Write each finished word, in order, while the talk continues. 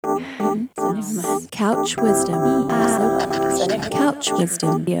Couch Wisdom. Couch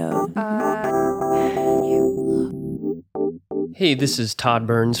Wisdom. Hey, this is Todd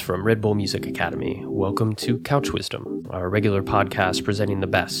Burns from Red Bull Music Academy. Welcome to Couch Wisdom, our regular podcast presenting the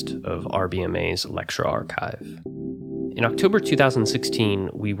best of RBMA's lecture archive. In October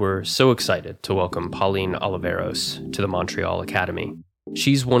 2016, we were so excited to welcome Pauline Oliveros to the Montreal Academy.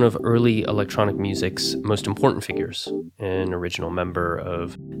 She's one of early electronic music's most important figures, an original member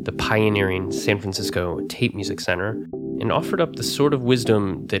of the pioneering San Francisco Tape Music Center, and offered up the sort of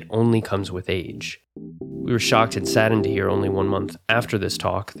wisdom that only comes with age. We were shocked and saddened to hear only 1 month after this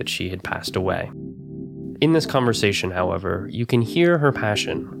talk that she had passed away. In this conversation, however, you can hear her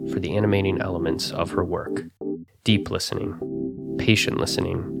passion for the animating elements of her work. Deep listening, patient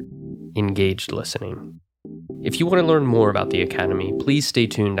listening, engaged listening. If you want to learn more about the Academy, please stay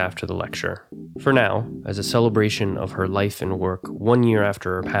tuned after the lecture. For now, as a celebration of her life and work 1 year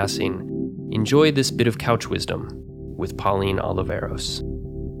after her passing, enjoy this bit of couch wisdom with Pauline Oliveros.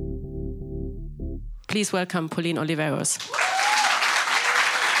 Please welcome Pauline Oliveros.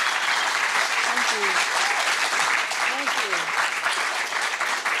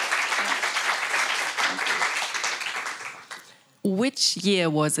 Which year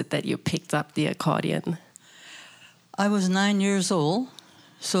was it that you picked up the accordion? I was 9 years old,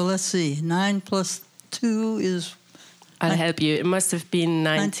 so let's see, 9 plus 2 is... I'll help you. It must have been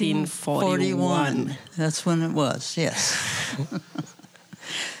 1941. That's when it was, yes.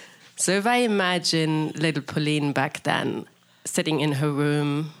 So if I imagine little Pauline back then, sitting in her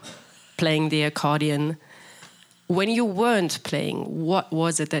room, playing the accordion, when you weren't playing, what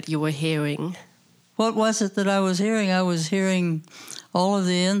was it that you were hearing? What was it that I was hearing? I was hearing all of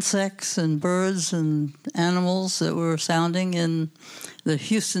the insects and birds and animals that were sounding in the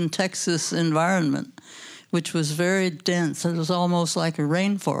Houston, Texas environment, which was very dense. It was almost like a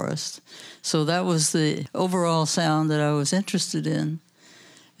rainforest. So that was the overall sound that I was interested in.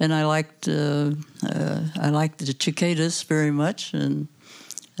 And I liked the cicadas very much, and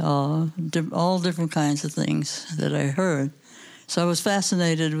all different kinds of things that I heard. So I was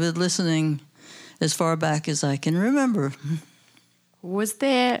fascinated with listening as far back as I can remember. Was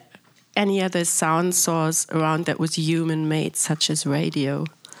there any other sound source around that was human-made, such as radio?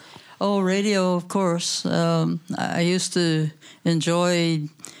 Oh, radio, of course. I used to enjoy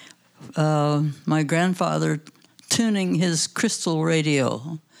my grandfather tuning his crystal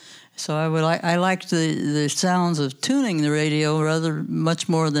radio. So I liked the sounds of tuning the radio rather much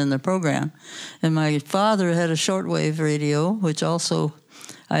more than the program. And my father had a shortwave radio, which also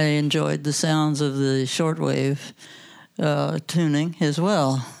I enjoyed the sounds of the shortwave tuning as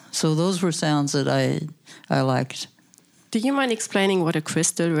well. So those were sounds that I liked. Do you mind explaining what a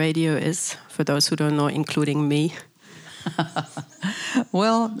crystal radio is, for those who don't know, including me?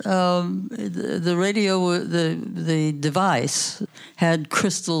 Well, the radio, the device had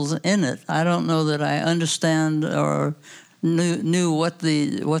crystals in it. I don't know that I understand or knew what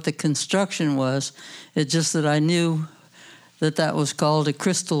the construction was. It's just that I knew that was called a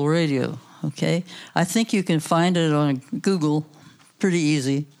crystal radio. Okay, I think you can find it on Google, pretty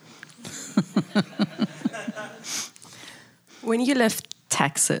easy. When you left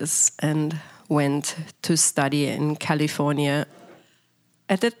Texas and went to study in California,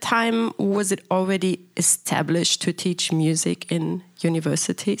 at that time, was it already established to teach music in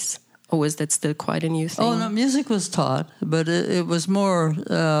universities? Or was that still quite a new thing? Oh, no, music was taught, but it was more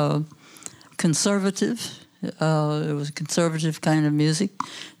conservative. It was a conservative kind of music.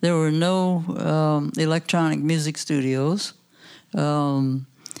 There were no electronic music studios. And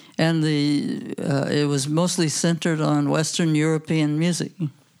it was mostly centered on Western European music.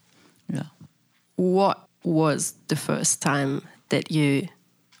 Yeah. What was the first time that you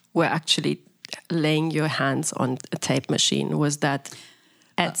were actually laying your hands on a tape machine? Was that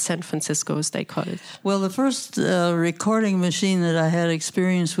at San Francisco State College? Well, the first recording machine that I had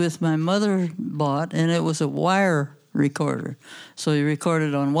experience with, my mother bought, and it was a wire recorder. So you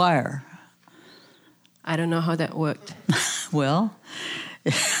recorded on wire. I don't know how that worked. Well,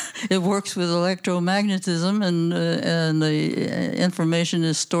 it works with electromagnetism, and the information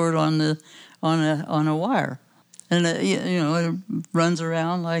is stored on a wire, and it runs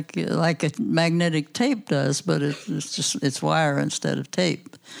around like a magnetic tape does, but it's wire instead of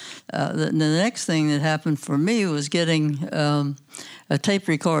tape. The next thing that happened for me was getting a tape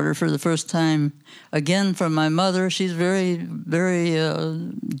recorder for the first time, again from my mother. She's very, very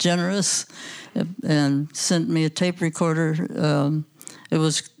generous, and sent me a tape recorder. It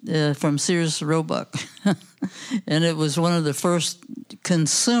was from Sears Roebuck, and it was one of the first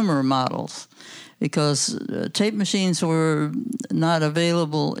consumer models. because tape machines were not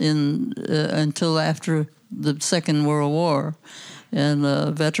available until after the Second World War, and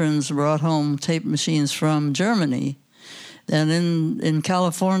veterans brought home tape machines from Germany. And in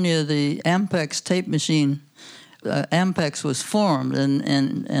California, the Ampex tape machine, Ampex was formed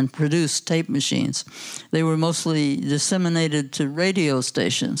and produced tape machines. They were mostly disseminated to radio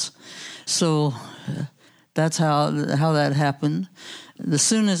stations. So that's how that happened. As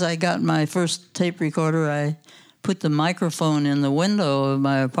soon as I got my first tape recorder, I put the microphone in the window of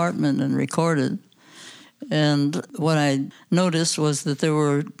my apartment and recorded. And what I noticed was that there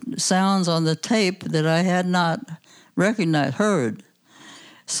were sounds on the tape that I had not heard.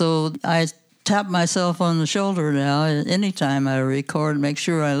 So I tap myself on the shoulder now anytime I record, make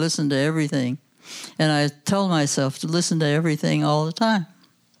sure I listen to everything. And I tell myself to listen to everything all the time.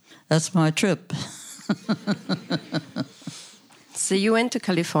 That's my trip. So you went to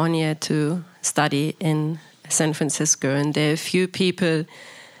California to study in San Francisco, and there are a few people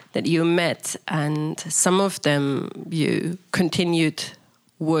that you met, and some of them you continued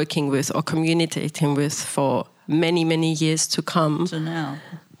working with or communicating with for many, many years to come.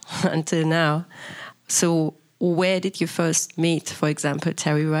 Until now. So where did you first meet, for example,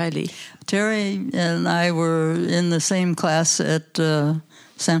 Terry Riley? Terry and I were in the same class at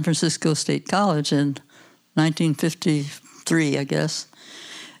San Francisco State College in 1953, I guess.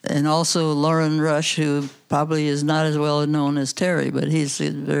 And also Loren Rush, who probably is not as well known as Terry, but he's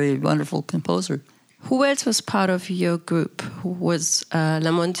a very wonderful composer. Who else was part of your group? Who was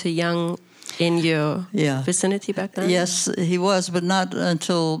Lamonte Young in your vicinity back then? Yes, he was, but not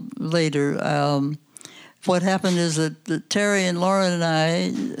until later. What happened is that Terry and Loren and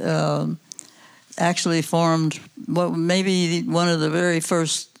I actually formed what maybe one of the very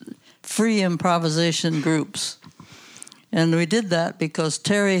first free improvisation groups. And we did that because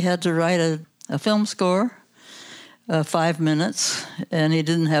Terry had to write a film score, 5 minutes, and he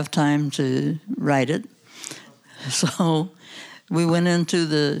didn't have time to write it. So we went into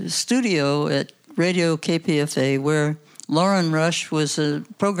the studio at Radio KPFA, where Loren Rush was a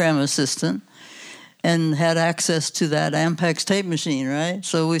program assistant and had access to that Ampex tape machine, right?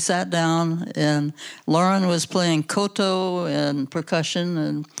 So we sat down, and Loren was playing koto and percussion,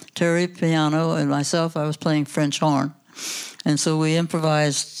 and Terry piano, and myself, I was playing French horn. And so we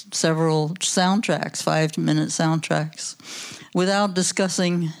improvised several soundtracks, 5-minute soundtracks, without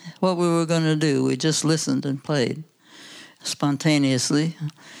discussing what we were going to do. We just listened and played spontaneously.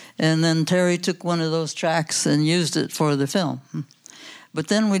 And then Terry took one of those tracks and used it for the film. But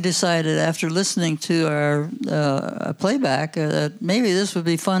then we decided, after listening to our playback, that maybe this would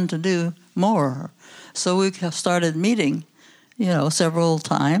be fun to do more. So we started meeting, several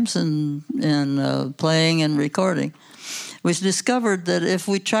times and playing and recording. We discovered that if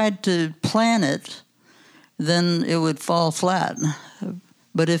we tried to plan it, then it would fall flat.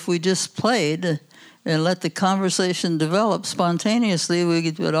 But if we just played and let the conversation develop spontaneously,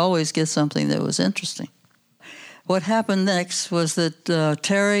 we would always get something that was interesting. What happened next was that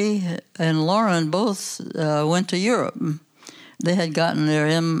Terry and Loren both went to Europe. They had gotten their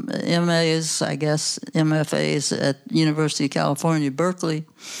MAs, I guess, MFAs at University of California, Berkeley.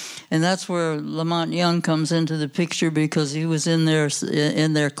 And that's where Lamont Young comes into the picture, because he was in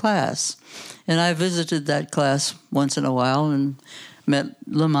their class. And I visited that class once in a while and met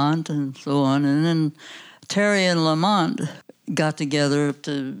Lamont and so on. And then Terry and Lamont got together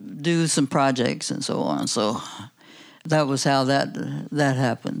to do some projects and so on. So that was how that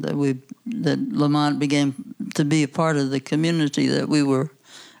happened, that Lamont began to be a part of the community that we were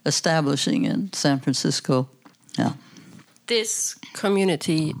establishing in San Francisco. Yeah. This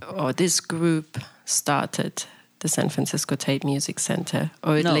community or this group started the San Francisco Tape Music Center,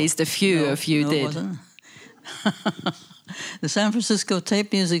 or at least a few of you did. It wasn't. The San Francisco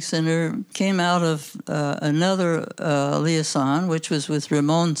Tape Music Center came out of another liaison, which was with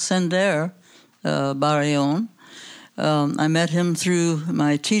Ramon Sender Barrion. I met him through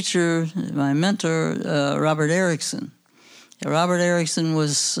my teacher, my mentor, Robert Erickson. Robert Erickson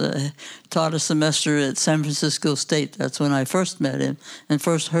was taught a semester at San Francisco State. That's when I first met him and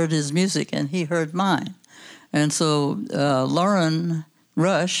first heard his music, and he heard mine. And so Loren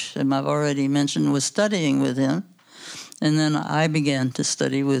Rush, and I've already mentioned, was studying with him. And then I began to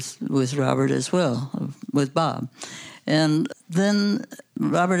study with Robert as well, with Bob. And then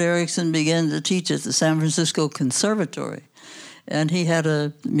Robert Erickson began to teach at the San Francisco Conservatory. And he had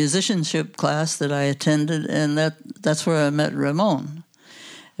a musicianship class that I attended, and that's where I met Ramon.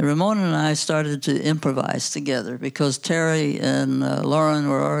 And Ramon and I started to improvise together because Terry and Loren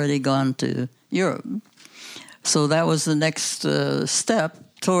were already gone to Europe. So that was the next step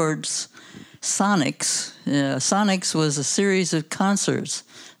towards Sonics. Sonics was a series of concerts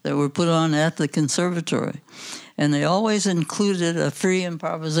that were put on at the conservatory. And they always included a free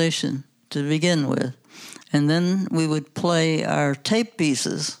improvisation to begin with. And then we would play our tape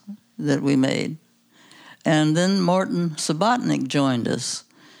pieces that we made. And then Morton Subotnick joined us.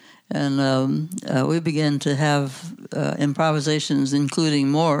 And we began to have improvisations, including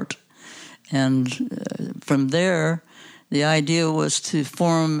Mort. And from there, the idea was to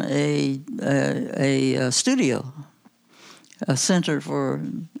form a studio, a center for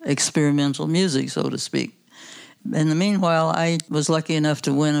experimental music, so to speak. In the meanwhile, I was lucky enough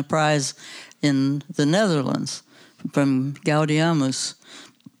to win a prize in the Netherlands from Gaudiamus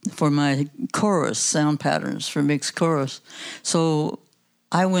for my chorus, sound patterns for mixed chorus. So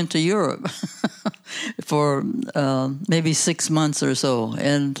I went to Europe for maybe 6 months or so.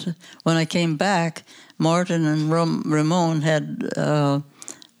 And when I came back, Martin and Ramon had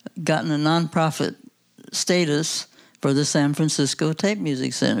gotten a nonprofit status for the San Francisco Tape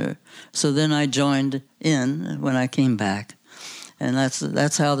Music Center. So then I joined in when I came back. And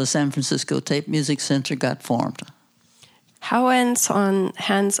that's how the San Francisco Tape Music Center got formed. How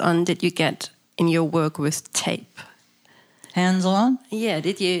hands-on did you get in your work with tape? Hands-on? Yeah,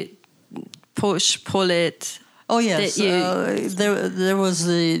 did you push, pull it? Oh, yes. There was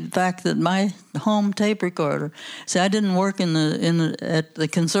the fact that my home tape recorder. See, I didn't work at the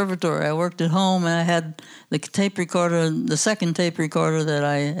conservatory. I worked at home, and I had the tape recorder, the second tape recorder that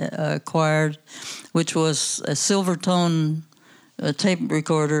I acquired, which was a Silvertone tape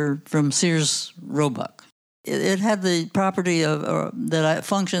recorder from Sears Roebuck. It had the property of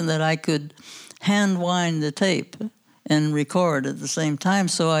function that I could hand wind the tape and record at the same time,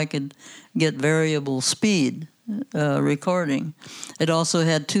 so I could get variable speed recording. It also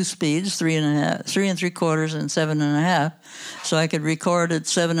had two speeds, 3 3/3 and 7.5. So I could record at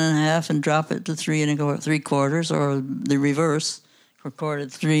 7.5 and drop it to 3 3/4, or the reverse, record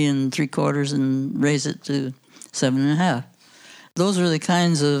at 3 3/4 and raise it to 7.5. Those are the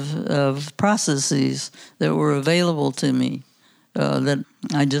kinds of processes that were available to me that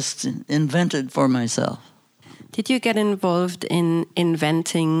I just invented for myself. Did you get involved in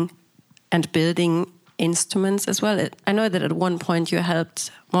inventing and building instruments as well? I know that at one point you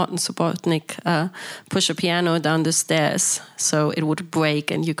helped Morton Subotnick push a piano down the stairs so it would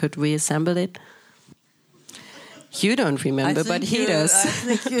break and you could reassemble it. You don't remember, but he does.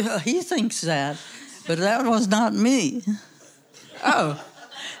 I think he thinks that, but that was not me. Oh.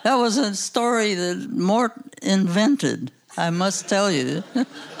 That was a story that Mort invented, I must tell you.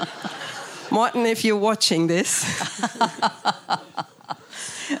 Morton, if you're watching this.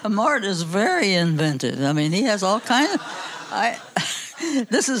 Mort is very inventive. I mean, he has all kinds of...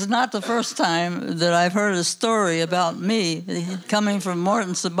 This is not the first time that I've heard a story about me coming from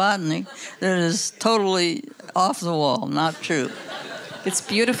Morton Subotnick that is totally off the wall, not true. It's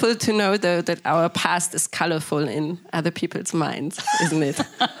beautiful to know, though, that our past is colorful in other people's minds, isn't it?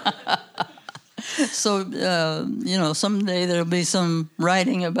 So, someday there'll be some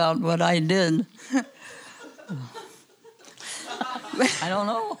writing about what I did. I don't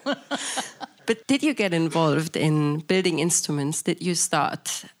know. But did you get involved in building instruments? Did you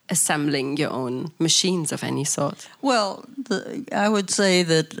start assembling your own machines of any sort? Well, I would say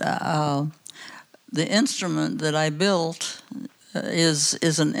that the instrument that I built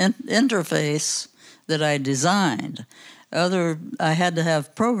is an interface that I designed. I had to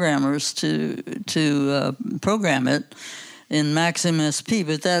have programmers to program it in Maxim SP,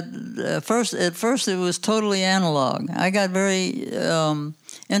 but at first it was totally analog. I got very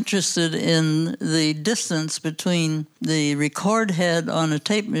interested in the distance between the record head on a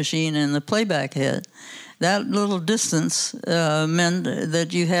tape machine and the playback head. That little distance meant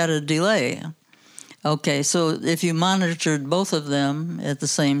that you had a delay. Okay, so if you monitored both of them at the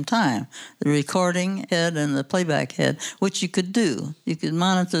same time, the recording head and the playback head, which you could do. You could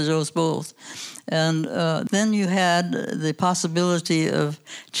monitor those both. And then you had the possibility of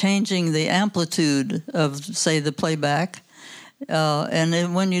changing the amplitude of, say, the playback. And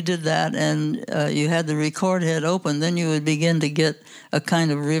then when you did that and you had the record head open, then you would begin to get a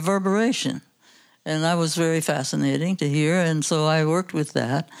kind of reverberation. And that was very fascinating to hear, and so I worked with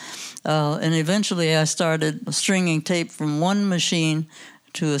that. And eventually I started stringing tape from one machine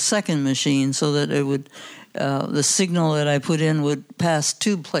to a second machine so that it would, the signal that I put in would pass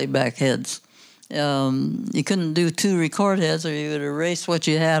two playback heads. You couldn't do two record heads or you would erase what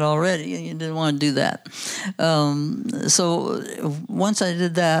you had already. You didn't want to do that. So once I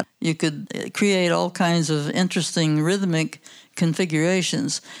did that, you could create all kinds of interesting rhythmic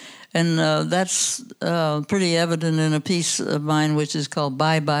configurations. And that's pretty evident in a piece of mine which is called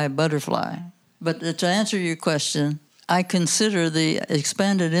Bye Bye Butterfly. But to answer your question, I consider the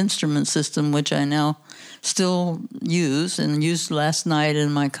expanded instrument system, which I now still use and used last night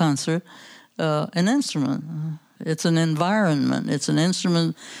in my concert, an instrument. It's an environment. It's an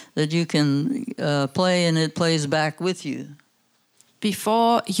instrument that you can play, and it plays back with you.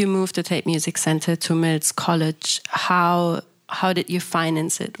 Before you moved the Tape Music Center to Mills College, how did you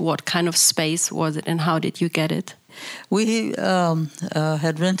finance it? What kind of space was it, and how did you get it? We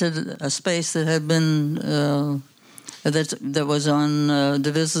had rented a space that had been that was on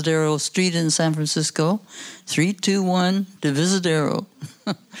Divisadero Street in San Francisco, 321 Divisadero.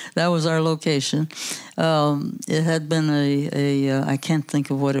 That was our location. It had been I can't think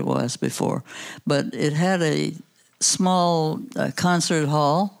of what it was before, but it had a small concert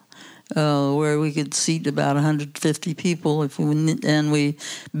hall where we could seat about 150 people, and we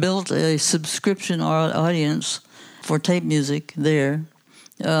built a subscription audience for tape music there.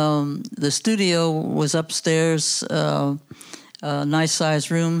 The studio was upstairs, a nice-sized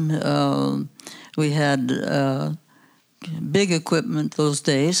room. We had big equipment those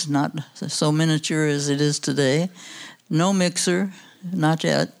days, not so miniature as it is today. No mixer, not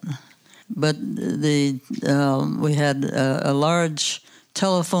yet. But we had a large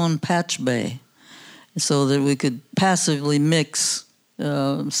telephone patch bay so that we could passively mix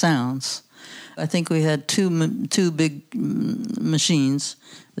sounds. I think we had two big machines.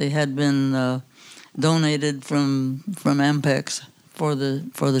 They had been donated from Ampex for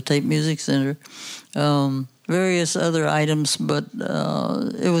the Tape Music Center. Various other items, but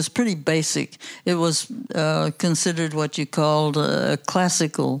it was pretty basic. It was considered what you called a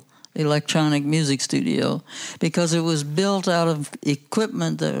classical electronic music studio because it was built out of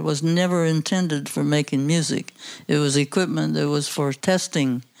equipment that was never intended for making music. It was equipment that was for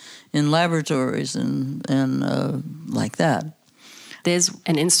testing in laboratories and like that. There's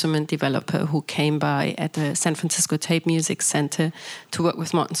an instrument developer who came by at the San Francisco Tape Music Center to work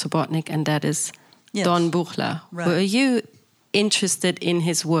with Morton Subotnick, and that is Don Buchla. Right. Were you interested in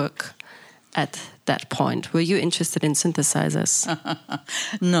his work at that point? Were you interested in synthesizers?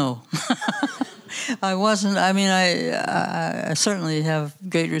 No. I wasn't. I mean, I certainly have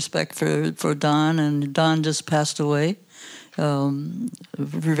great respect for Don, and Don just passed away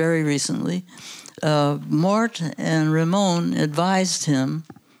very recently. Mort and Ramon advised him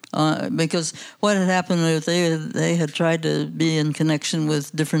because what had happened is they had tried to be in connection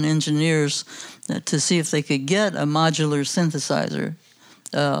with different engineers to see if they could get a modular synthesizer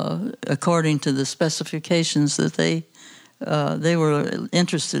according to the specifications that they were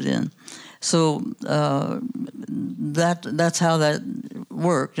interested in. So that's how that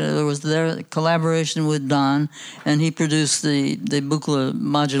worked. There was their collaboration with Don, and he produced the Buchla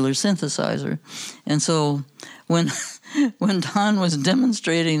modular synthesizer. And so when Don was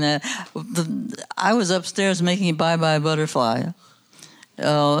demonstrating that, I was upstairs making Bye Bye Butterfly.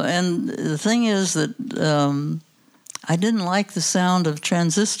 And the thing is that I didn't like the sound of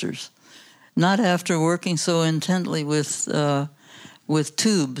transistors, not after working so intently with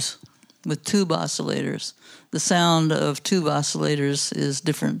tubes. With tube oscillators. The sound of tube oscillators is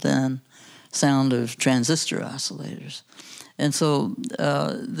different than sound of transistor oscillators. And so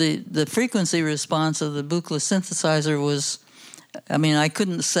the frequency response of the Buchla synthesizer was, I mean, I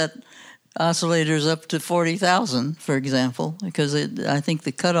couldn't set oscillators up to 40,000, for example, because I think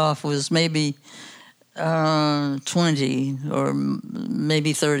the cutoff was maybe 20 or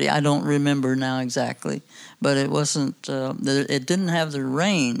maybe 30. I don't remember now exactly. But it wasn't, it didn't have the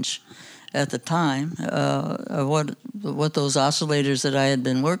range at the time of what those oscillators that I had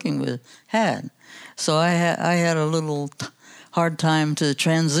been working with had. So I had a little hard time to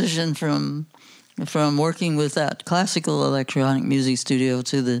transition from working with that classical electronic music studio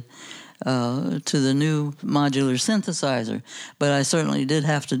to the new modular synthesizer. But I certainly did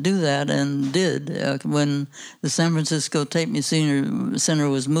have to do that, and did when the San Francisco Tape Music Center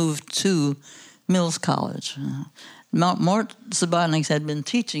was moved to Mills College. Mort Subotnick had been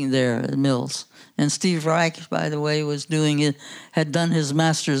teaching there at Mills, and Steve Reich, by the way, had done his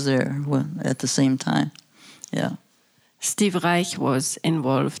master's there at the same time. Yeah. Steve Reich was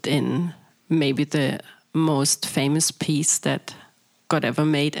involved in maybe the most famous piece that got ever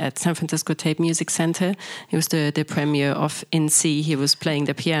made at San Francisco Tape Music Center. It was the premiere of In C. He was playing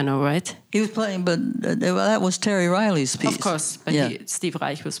the piano, right? He was playing, but that was Terry Riley's piece. Of course, but yeah. Steve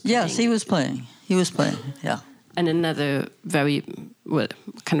Reich was playing. Yes, he was playing. He was playing, yeah. And another very,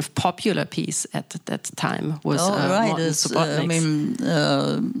 kind of popular piece at that time was Morton Subotnick's.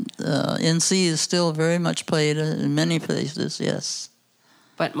 NC is still very much played in many places, yes.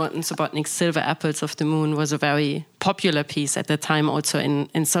 But Morton Subotnick's Silver Apples of the Moon was a very popular piece at the time, also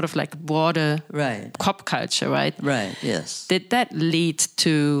in sort of like broader pop culture, right? Right, yes. Did that lead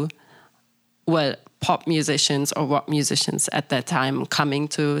to, well, pop musicians or rock musicians at that time coming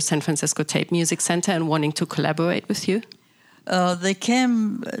to San Francisco Tape Music Center and wanting to collaborate with you? They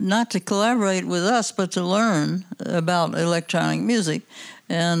came not to collaborate with us, but to learn about electronic music.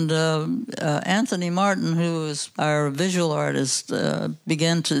 And Anthony Martin, who was our visual artist,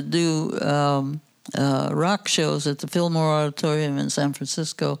 began to do rock shows at the Fillmore Auditorium in San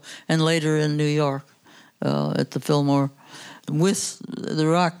Francisco and later in New York at the Fillmore with the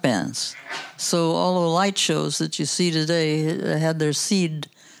rock bands. So all the light shows that you see today had their seed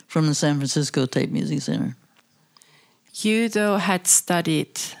from the San Francisco Tape Music Center. You, though, had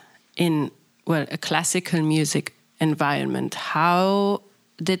studied in, well, a classical music environment. How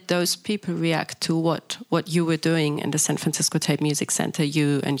did those people react to what you were doing in the San Francisco Tape Music Center,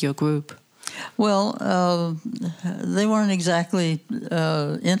 you and your group? Well, they weren't exactly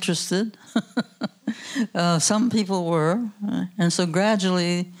interested. Some people were. And so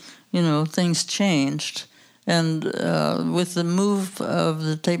gradually, things changed. And with the move of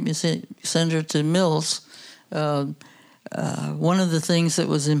the Tape Music Center to Mills, one of the things that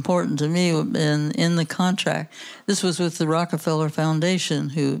was important to me in the contract, this was with the Rockefeller Foundation,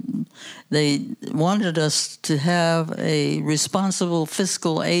 who they wanted us to have a responsible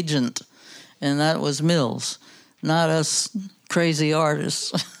fiscal agent, and that was Mills, not us crazy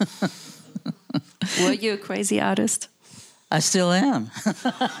artists. Were you a crazy artist? I still am.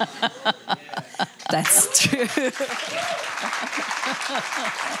 That's true.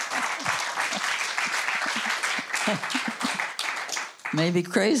 Maybe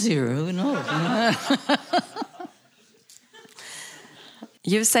crazier, who knows?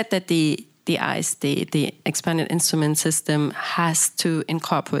 You said that the ICE, the expanded instrument system, has to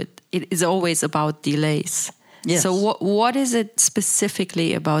incorporate, it is always about delays. Yes. So what is it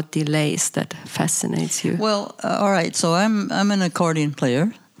specifically about delays that fascinates you? Well, all right, so I'm an accordion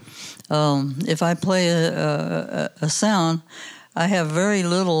player. If I play a sound, I have very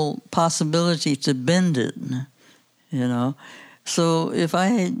little possibility to bend it, So if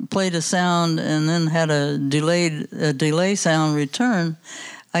I played a sound and then had a delay sound return,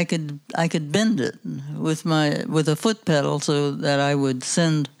 I could bend it with a foot pedal so that I would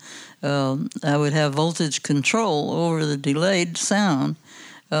I would have voltage control over the delayed sound.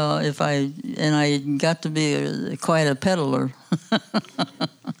 I got to be quite a peddler,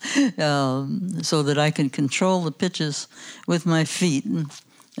 so that I could control the pitches with my feet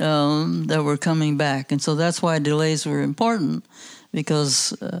that were coming back. And so that's why delays were important,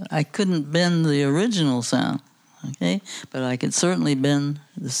 because I couldn't bend the original sound, okay? But I could certainly bend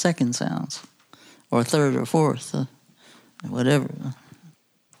the second sounds, or third or fourth, whatever.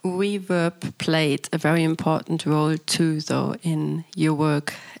 Reverb played a very important role too, though, in your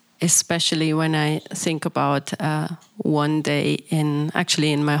work, especially when I think about one day in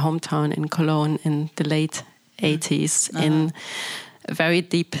my hometown in Cologne in the late 80s, in a very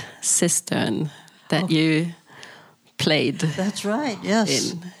deep cistern that you played. That's right.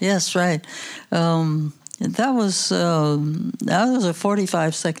 Yes. Yes. Right. That was a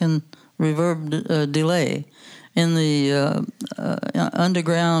 45-second reverb delay in the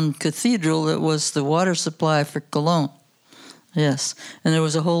underground cathedral that was the water supply for Cologne. Yes, and there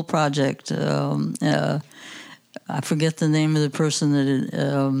was a whole project. I forget the name of the person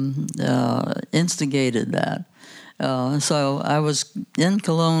that instigated that. So I was in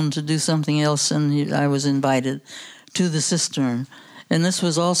Cologne to do something else, and I was invited to the cistern. And this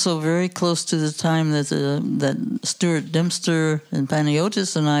was also very close to the time that Stuart Dempster and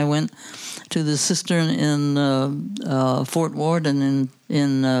Panayotis and I went to the cistern in Fort Worden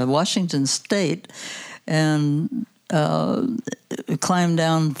in Washington State, and climbed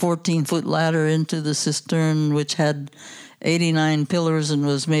down 14-foot ladder into the cistern, which had 89 pillars and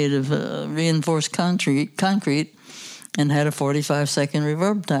was made of reinforced concrete, and had a 45-second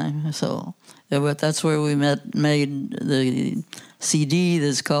reverb time. So that's where we made the CD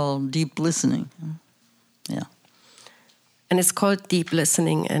that's called Deep Listening. Yeah. And it's called Deep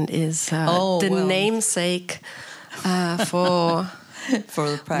Listening, and is namesake for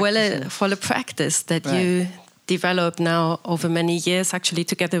the practice. For the practice that you developed now over many years, actually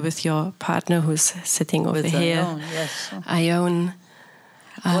together with your partner who's sitting over here, Ione.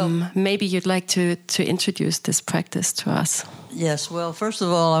 Maybe you'd like to introduce this practice to us. Yes. Well, first of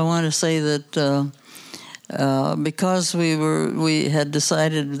all, I want to say that because we had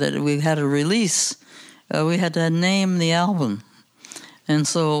decided that we had a release, we had to name the album, and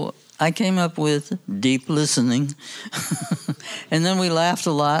so I came up with Deep Listening, And then we laughed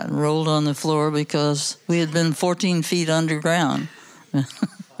a lot and rolled on the floor because we had been 14 feet underground.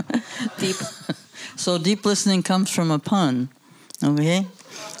 Deep. So deep listening comes from a pun, okay?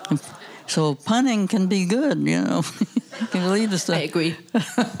 So punning can be good, you know. You can lead us to. I agree.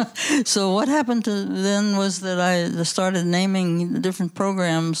 So what happened then was that I started naming the different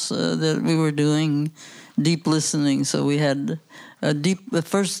programs that we were doing deep listening. So we had the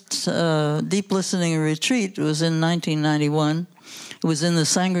first deep listening retreat was in 1991. It was in the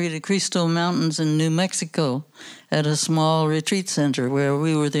Sangre de Cristo Mountains in New Mexico at a small retreat center where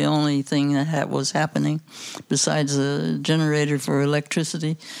we were the only thing that was happening besides a generator for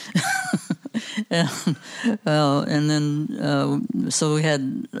electricity. And then so we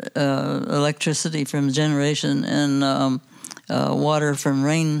had electricity from generation and water from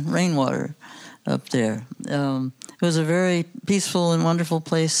rainwater up there. It was a very peaceful and wonderful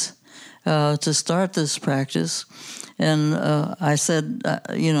place to start this practice. And I said,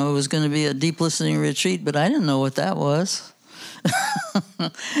 it was going to be a deep listening retreat, but I didn't know what that was.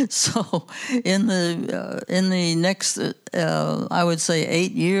 So in the next, I would say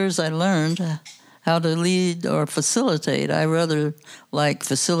 8 years, I learned how to lead or facilitate. I rather like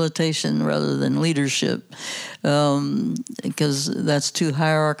facilitation rather than leadership because that's too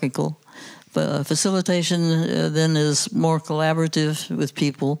hierarchical. But facilitation then is more collaborative with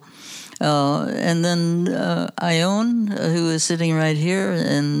people. And then Ione, who is sitting right here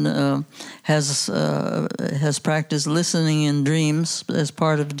and has practiced listening in dreams as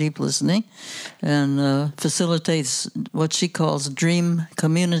part of deep listening, and facilitates what she calls dream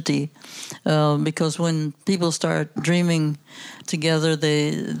community, because when people start dreaming together,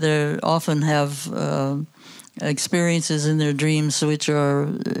 they often have experiences in their dreams which are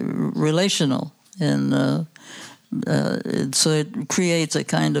relational and. So it creates a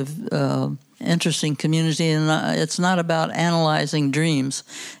kind of interesting community, and it's not about analyzing dreams.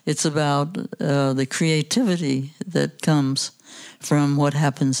 It's about the creativity that comes from what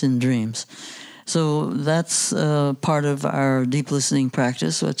happens in dreams. So that's part of our deep listening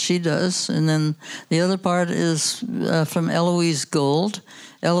practice, what she does. And then the other part is from Eloise Gold.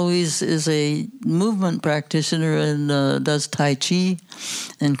 Eloise is a movement practitioner and does Tai Chi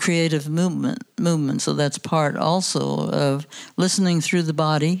and creative movement. So that's part also of listening through the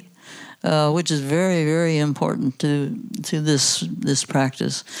body, which is very, very important to this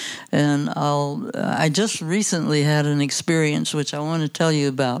practice. And I just recently had an experience which I want to tell you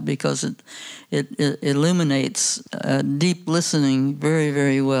about because it illuminates deep listening very,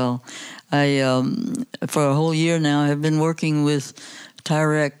 very well. I for a whole year now have been working with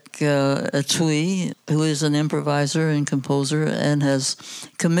Tarek Atui, who is an improviser and composer and has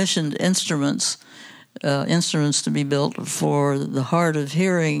commissioned instruments to be built for the hard of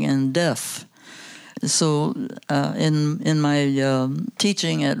hearing and deaf. So in my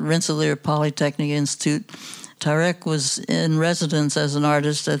teaching at Rensselaer Polytechnic Institute, Tarek was in residence as an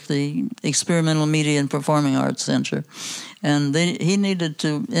artist at the Experimental Media and Performing Arts Center. And he needed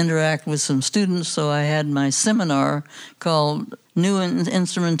to interact with some students, so I had my seminar called New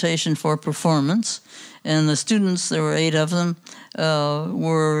Instrumentation for Performance. And the students, there were 8 of them,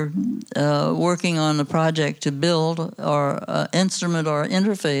 were working on a project to build our instrument or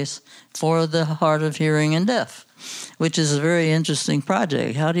interface for the hard of hearing and deaf, which is a very interesting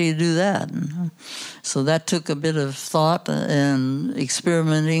project. How do you do that? So that took a bit of thought and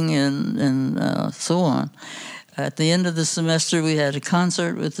experimenting and so on. At the end of the semester, we had a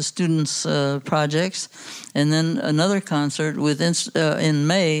concert with the students' projects, and then another concert in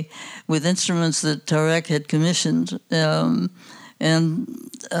May with instruments that Tarek had commissioned. And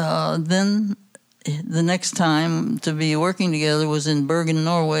then the next time to be working together was in Bergen,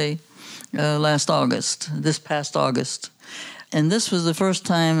 Norway, this past August. And this was the first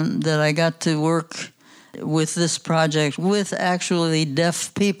time that I got to work with this project with actually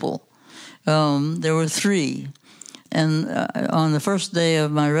deaf people. There were 3. And on the first day of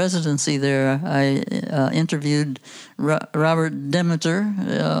my residency there, I interviewed Robert Demeter.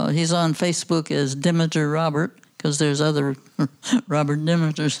 He's on Facebook as Demeter Robert, because there's other Robert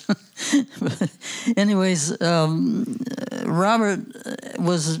Demeters. Anyways, Robert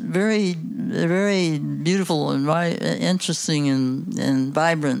was very, very beautiful and interesting and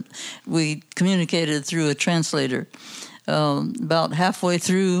vibrant. We communicated through a translator. About halfway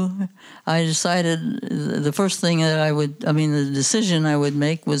through, I decided the first thing that the decision I would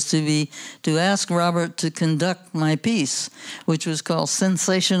make was to ask Robert to conduct my piece, which was called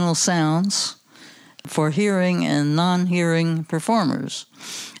Sensational Sounds for Hearing and Non-Hearing Performers.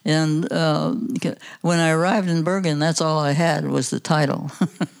 And when I arrived in Bergen, that's all I had was the title.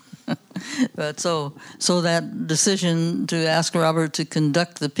 But so that decision to ask Robert to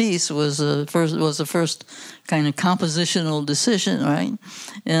conduct the piece was the first kind of compositional decision, right?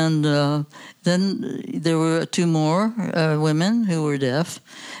 And then there were two more women who were deaf,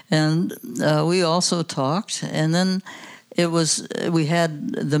 and we also talked. And then we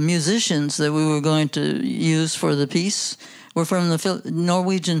had the musicians that we were going to use for the piece were from the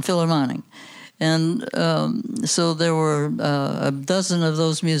Norwegian Philharmonic. And so there were a dozen of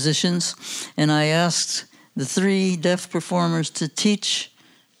those musicians, and I asked the three deaf performers to teach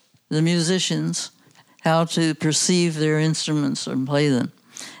the musicians how to perceive their instruments and play them.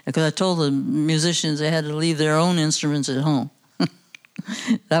 Because I told the musicians they had to leave their own instruments at home.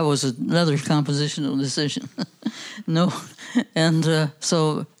 That was another compositional decision. No, and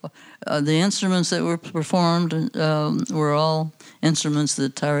so the instruments that were performed were all instruments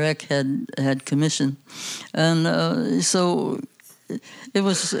that Tarek had commissioned, and so it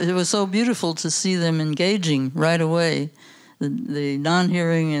was so beautiful to see them engaging right away, the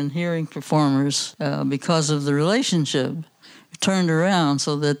non-hearing and hearing performers, because of the relationship turned around,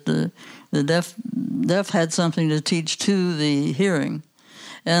 so that the deaf had something to teach to the hearing.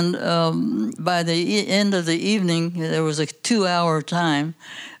 And by the end of the evening, there was a 2-hour time.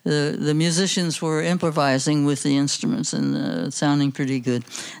 The musicians were improvising with the instruments and sounding pretty good.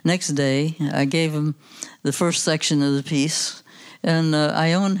 Next day, I gave them the first section of the piece, and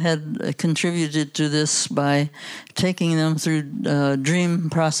Ione had contributed to this by taking them through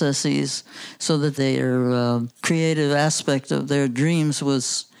dream processes, so that their creative aspect of their dreams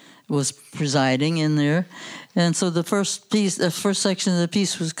was presiding in there. And so the first section of the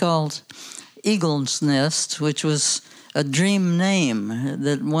piece was called Eagle's Nest, which was a dream name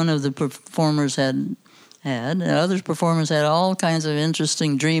that one of the performers had. And other performers had all kinds of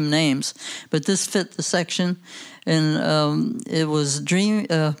interesting dream names, but this fit the section, and it was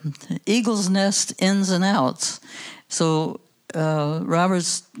Eagle's Nest Ins and Outs. So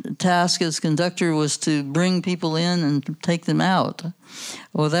Robert's task as conductor was to bring people in and take them out.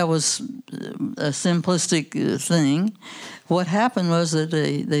 Well, that was a simplistic thing. What happened was that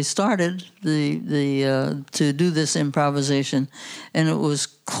they started to do this improvisation, and it was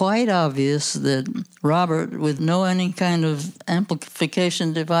quite obvious that Robert, with no any kind of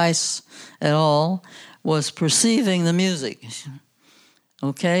amplification device at all, was perceiving the music.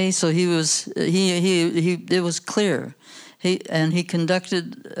 Okay, so it was clear. He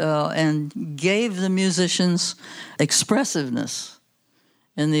conducted and gave the musicians expressiveness.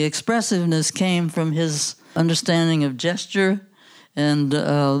 And the expressiveness came from his understanding of gesture and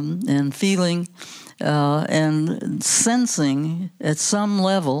feeling and sensing at some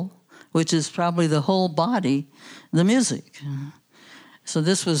level, which is probably the whole body, the music. So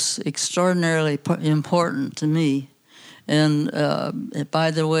this was extraordinarily important to me. And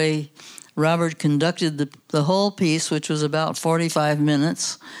by the way, Robert conducted the whole piece, which was about 45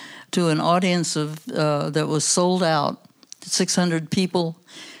 minutes, to an audience that was sold out, 600 people.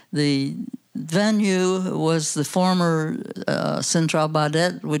 The venue was the former Central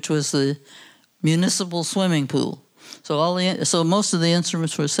Badet, which was the municipal swimming pool. So most of the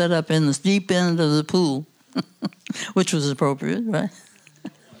instruments were set up in the deep end of the pool, which was appropriate, right?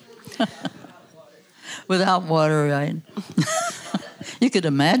 Without water, right? You could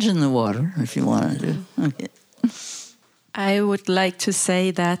imagine the water if you wanted to. Okay. I would like to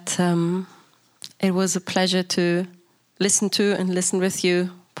say that it was a pleasure to listen to and listen with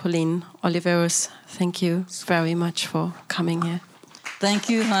you, Pauline Oliveros. Thank you very much for coming here. Thank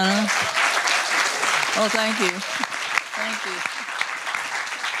you, Hannah. Oh, thank you. Thank you.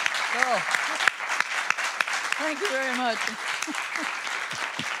 Oh, thank you very much.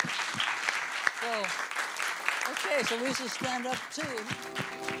 So we should stand up too.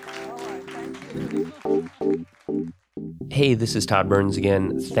 All right, thank you. Hey, this is Todd Burns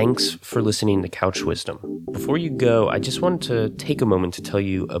again. Thanks for listening to Couch Wisdom. Before you go, I just wanted to take a moment to tell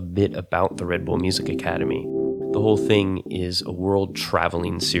you a bit about the Red Bull Music Academy. The whole thing is a world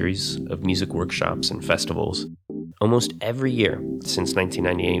traveling series of music workshops and festivals. Almost every year since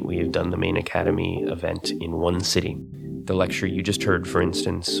 1998, we have done the main Academy event in one city. The lecture you just heard, for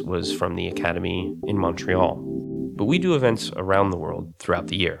instance, was from the Academy in Montreal. But we do events around the world throughout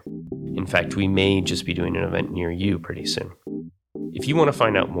the year. In fact, we may just be doing an event near you pretty soon. If you want to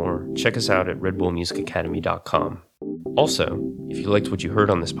find out more, check us out at redbullmusicacademy.com. Also, if you liked what you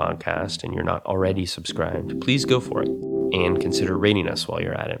heard on this podcast and you're not already subscribed, please go for it and consider rating us while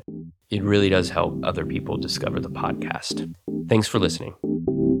you're at it. It really does help other people discover the podcast. Thanks for listening.